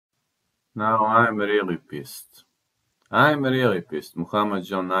Now I'm really pissed.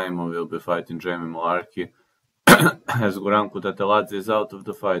 Muhammadjon Naimov will be fighting Jamie Mullarkey as Goran Kutateladze is out of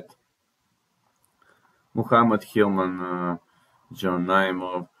the fight. Muhammadjon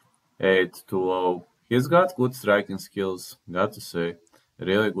Naimov 8-2-0. He's got good striking skills, got to say.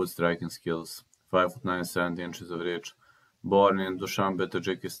 Really good striking skills. 5'9", 70 inches of reach. Born in Dushanbe,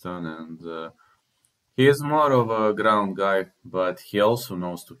 Tajikistan, and he is more of a ground guy, but he also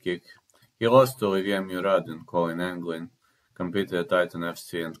knows to kick. He lost to Olivier Murad and Colin Anglin, competed at Titan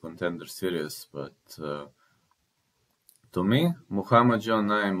FC and Contender Series, but to me, Muhammadjon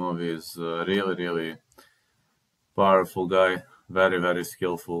Naimov is a really powerful guy, very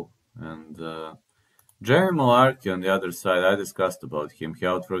skillful, and Jamie Mullarkey on the other side, I discussed about him. He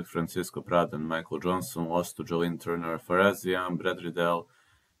outworked Francisco Prat and Michael Johnson, lost to Jolene Turner, Faraz Ziam, Brad Riddell,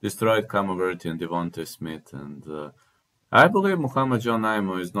 destroyed Camoverti and Devontae Smith, and I believe Muhammadjon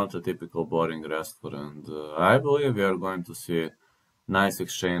Naimov is not a typical boring wrestler, and I believe we are going to see nice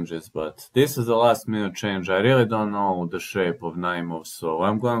exchanges, but this is a last minute change. I really don't know the shape of Naimov, so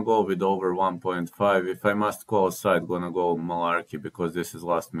I'm gonna go with over 1.5. If I must call a side, gonna go Mullarkey because this is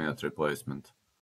last minute replacement.